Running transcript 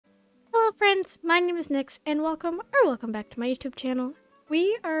friends, my name is Nyx and welcome back to my YouTube channel.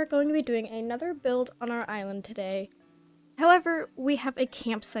 We are going to be doing another build on our island today. However, we have a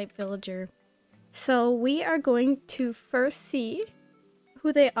campsite villager. So we are going to first see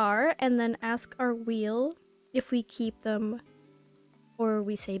who they are and then ask our wheel if we keep them or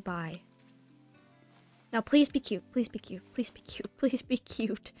we say bye. Now please be cute, please be cute, please be cute, please be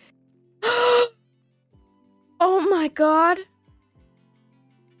cute. Oh my god.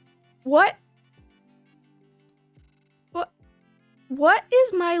 What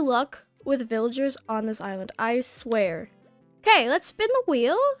is my luck with villagers on this island? I swear. Okay, let's spin the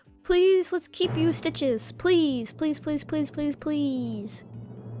wheel. Please, let's keep you stitches. Please, please, please, please, please, please.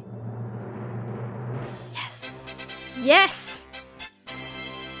 Yes. Yes!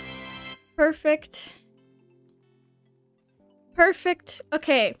 Perfect. Perfect.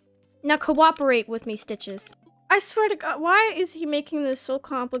 Okay. Now cooperate with me, Stitches. I swear to God, why is he making this so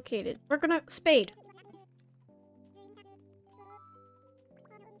complicated? We're gonna spade.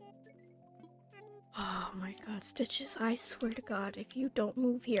 Oh my God, Stitches, I swear to God, if you don't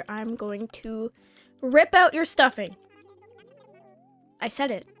move here, I'm going to rip out your stuffing. I said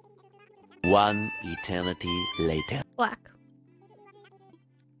it. One eternity later. Black.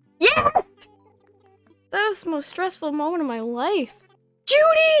 Yes! That was the most stressful moment of my life.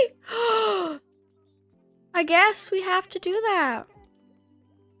 Judy! I guess we have to do that.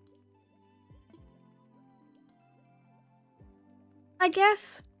 I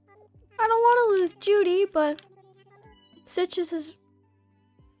guess. I don't want to lose Judy, but Stitches is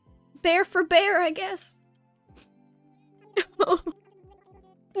bear for bear, I guess. The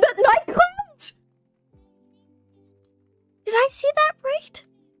night clouds! Did I see that right?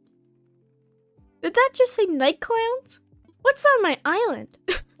 Did that just say night clowns? What's on my island?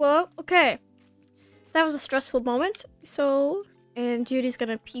 Well, okay. That was a stressful moment, so... And Judy's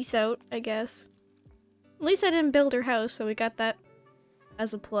gonna peace out, I guess. At least I didn't build her house, so we got that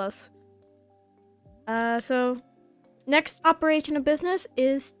as a plus. So... Next operation of business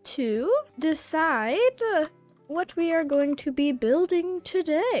is to decide what we are going to be building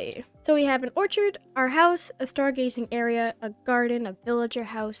today. So we have an orchard, our house, a stargazing area, a garden, a villager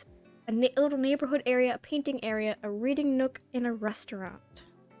house, a little neighborhood area, a painting area, a reading nook, and a restaurant.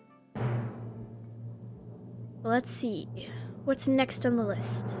 Let's see. What's next on the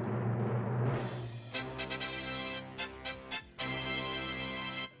list?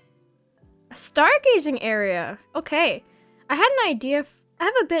 A stargazing area. Okay. I had an idea. I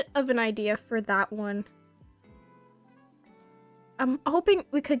have a bit of an idea for that one. I'm hoping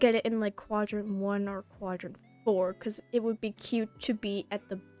we could get it in like quadrant 1 or quadrant 4 because it would be cute to be at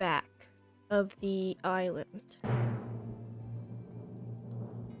the back of the island.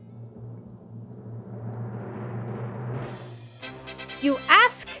 You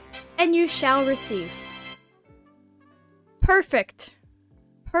ask and you shall receive. Perfect.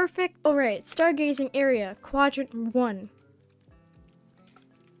 Perfect. All right, stargazing area, quadrant 1.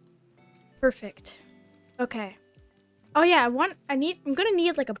 Perfect. Okay. Oh yeah, I'm gonna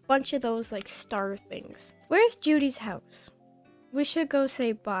need like a bunch of those like star things. Where's Judy's house? We should go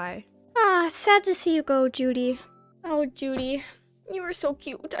say bye. Ah, sad to see you go, Judy. Oh, Judy. You were so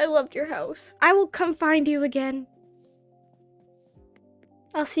cute. I loved your house. I will come find you again.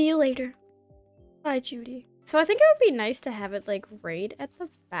 I'll see you later. Bye, Judy. So I think it would be nice to have it like right at the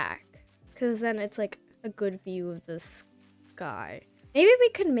back, because then it's like a good view of the sky. Maybe we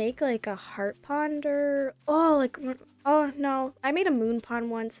could make like a heart pond or oh no, I made a moon pond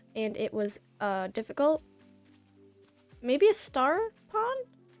once and it was difficult. Maybe a star pond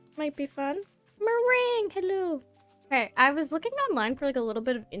might be fun. Meringue, hello. Okay, I was looking online for like a little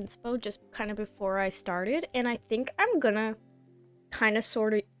bit of inspo just kind of before I started, and I think I'm gonna kind of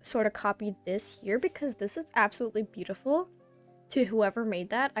sort of copy this here because this is absolutely beautiful. To whoever made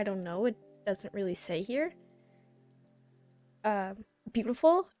that, I don't know, it doesn't really say here.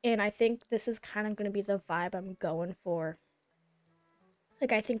 Beautiful, and I think this is kind of going to be the vibe I'm going for.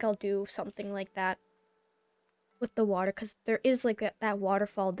 Like, I think I'll do something like that with the water because there is like that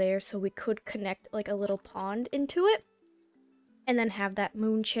waterfall there, so we could connect like a little pond into it and then have that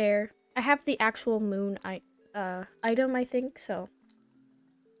moon chair. I have the actual moon item, I think, so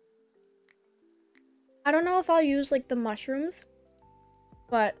I don't know if I'll use like the mushrooms,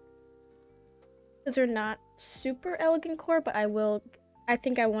 but because they're not super elegant core, but I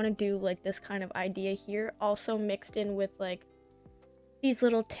think I want to do like this kind of idea here, also mixed in with like these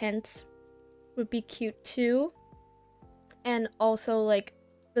little tents would be cute too, and also like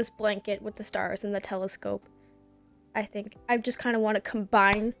this blanket with the stars and the telescope. I think I just kind of want to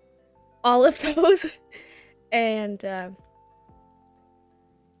combine all of those and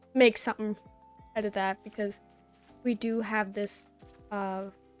make something edit that because we do have this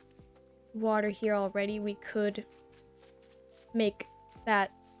water here already. We could make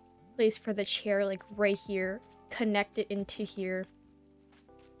that place for the chair like right here, connect it into here,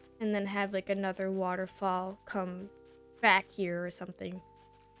 and then have like another waterfall come back here or something.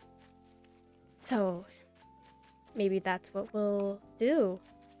 So maybe that's what we'll do.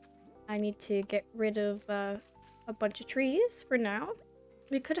 I need to get rid of a bunch of trees for now.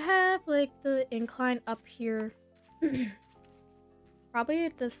 We could have like the incline up here. Probably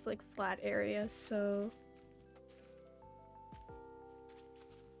at this like flat area, so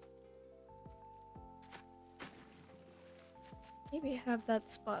maybe have that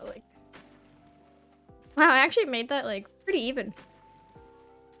spot like, wow, I actually made that like pretty even.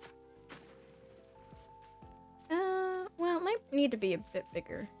 Well, it might need to be a bit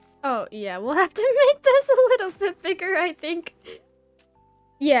bigger. Oh yeah, we'll have to make this a little bit bigger, I think.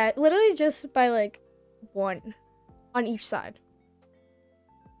 Yeah, literally just by like one on each side.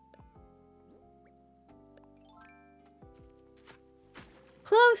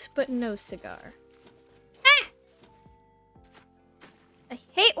 Close, but no cigar. Ah! I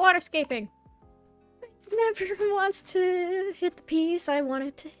hate waterscaping. It never wants to hit the piece I want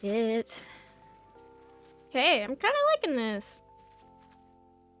it to hit. Okay, I'm kind of liking this.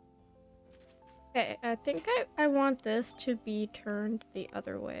 Okay, I think I want this to be turned the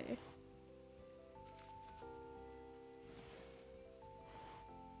other way.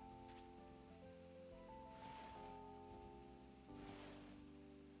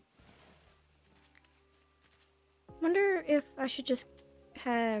 Wonder if I should just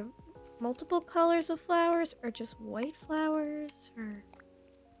have multiple colors of flowers or just white flowers or...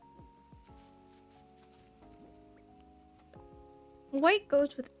 White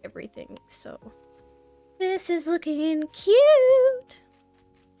goes with everything, so... This is looking cute!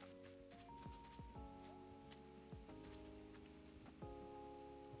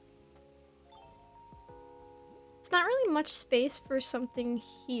 It's not really much space for something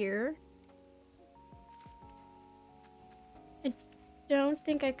here. I don't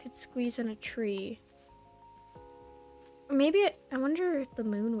think I could squeeze in a tree. Or maybe I wonder if the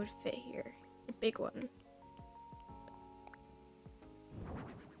moon would fit here. The big one.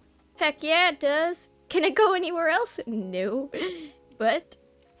 Heck yeah, it does. Can it go anywhere else? No. But...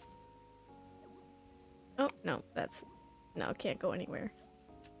 Oh, no, that's... No, it can't go anywhere.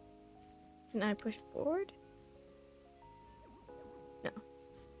 Can I push it forward? No.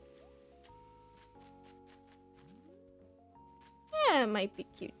 Yeah, it might be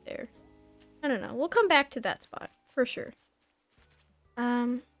cute there. I don't know. We'll come back to that spot, for sure.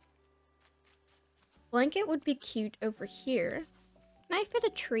 Blanket would be cute over here. Can I fit a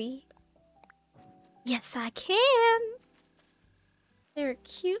tree? Yes, I can! They're a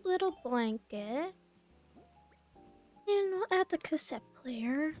cute little blanket. And we'll add the cassette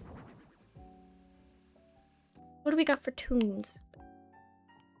player. What do we got for tunes?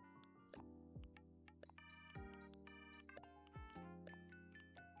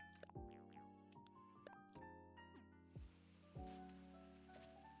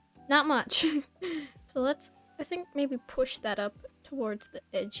 Not much. So let's, I think, maybe push that up towards the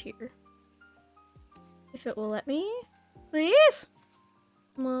edge here. If it will let me, please.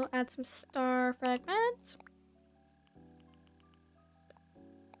 And we'll add some star fragments.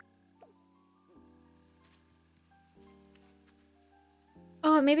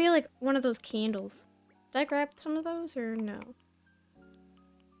 Oh, maybe like one of those candles. Did I grab some of those or no?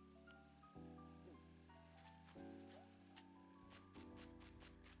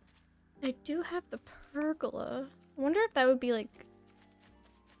 I do have the pergola. I wonder if that would be like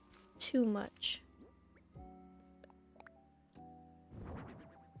too much.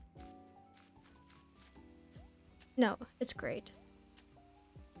 No, it's great.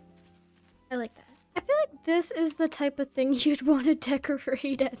 I like that. I feel like this is the type of thing you'd want to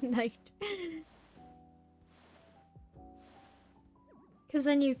decorate at night. Because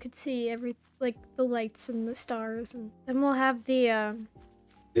then you could see every, like, the lights and the stars. And then we'll have the,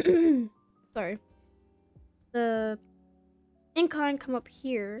 sorry. The incline come up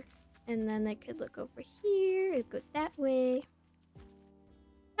here. And then they could look over here. It go that way.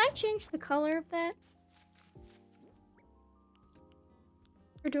 Can I change the color of that?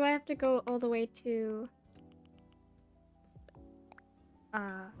 Or do I have to go all the way to...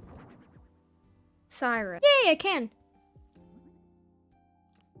 Syra? Yay, I can!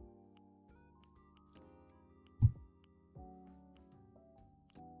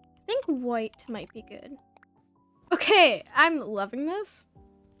 I think white might be good. Okay, I'm loving this.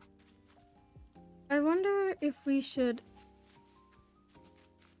 I wonder if we should...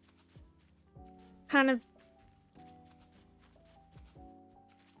 kind of...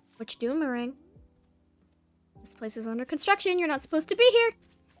 What you doing, Meringue? This place is under construction. You're not supposed to be here.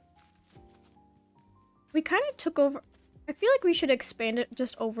 We kind of took over... I feel like we should expand it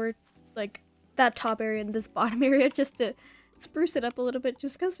just over, like, that top area and this bottom area just to spruce it up a little bit,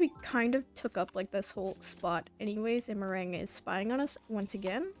 just because we kind of took up, like, this whole spot anyways, and Meringue is spying on us once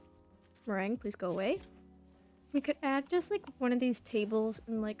again. Meringue, please go away. We could add just, like, one of these tables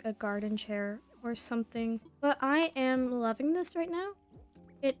and, like, a garden chair or something. But I am loving this right now.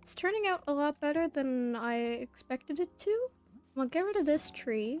 It's turning out a lot better than I expected it to. We'll get rid of this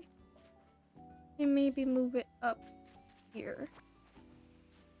tree. And maybe move it up here.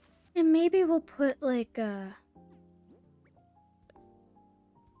 And maybe we'll put like a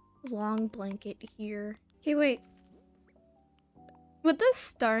long blanket here. Okay, wait. Would this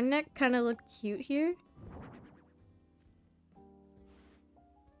star neck kind of look cute here?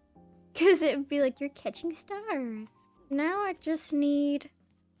 Because it would be like you're catching stars. Now I just need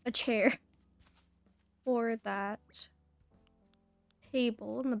a chair for that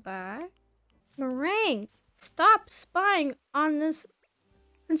table in the back. Meringue, stop spying on this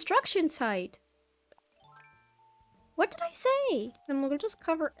construction site. What did I say? Then we'll just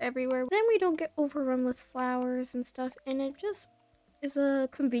cover everywhere. Then we don't get overrun with flowers and stuff, and it just is a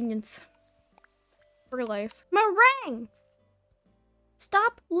convenience for life. Meringue,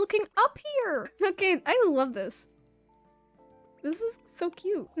 stop looking up here. Okay, I love this. This is so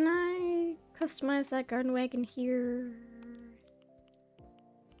cute. Can I customize that garden wagon here?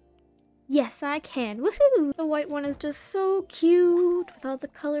 Yes, I can. Woohoo! The white one is just so cute with all the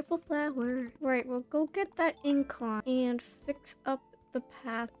colorful flowers. Right, we'll go get that incline and fix up the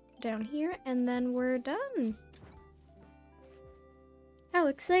path down here, and then we're done. How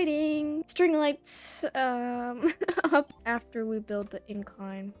exciting! String lights up after we build the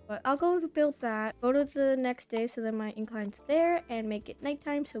incline. But I'll go to build that, go to the next day so that my incline's there, and make it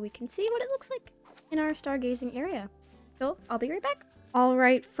nighttime so we can see what it looks like in our stargazing area. So I'll be right back.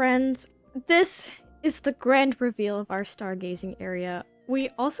 Alright friends, this is the grand reveal of our stargazing area. We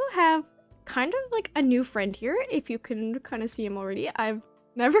also have kind of like a new friend here, if you can kind of see him already. I've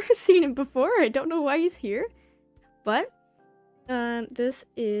never seen him before. I don't know why he's here. But this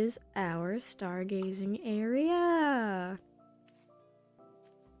is our stargazing area.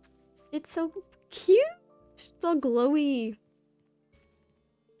 It's so cute. It's all glowy.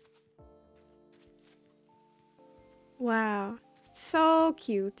 Wow. So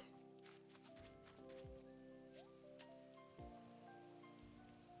cute.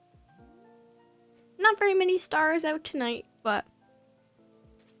 Not very many stars out tonight, but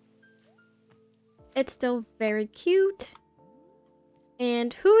it's still very cute.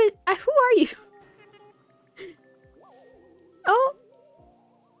 And who are you? Oh,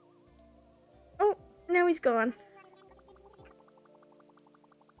 now he's gone.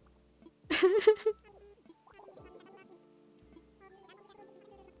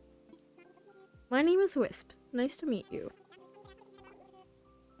 My name is Wisp. Nice to meet you.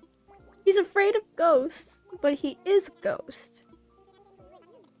 He's afraid of ghosts, but he is a ghost.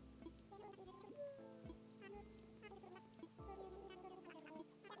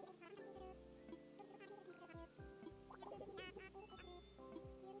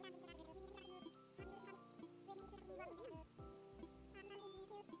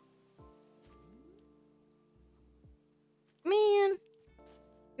 Man,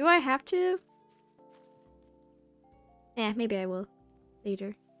 do I have to? Yeah, maybe I will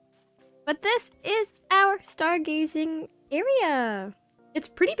later. But this is our stargazing area. It's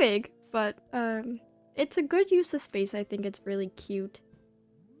pretty big, but it's a good use of space. I think it's really cute.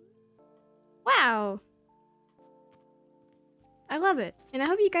 Wow. I love it, and I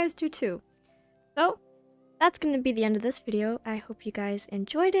hope you guys do too. So, that's going to be the end of this video. I hope you guys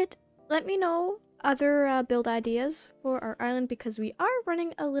enjoyed it. Let me know other build ideas for our island because we are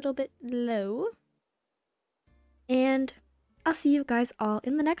running a little bit low. And I'll see you guys all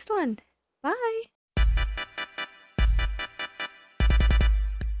in the next one. Bye!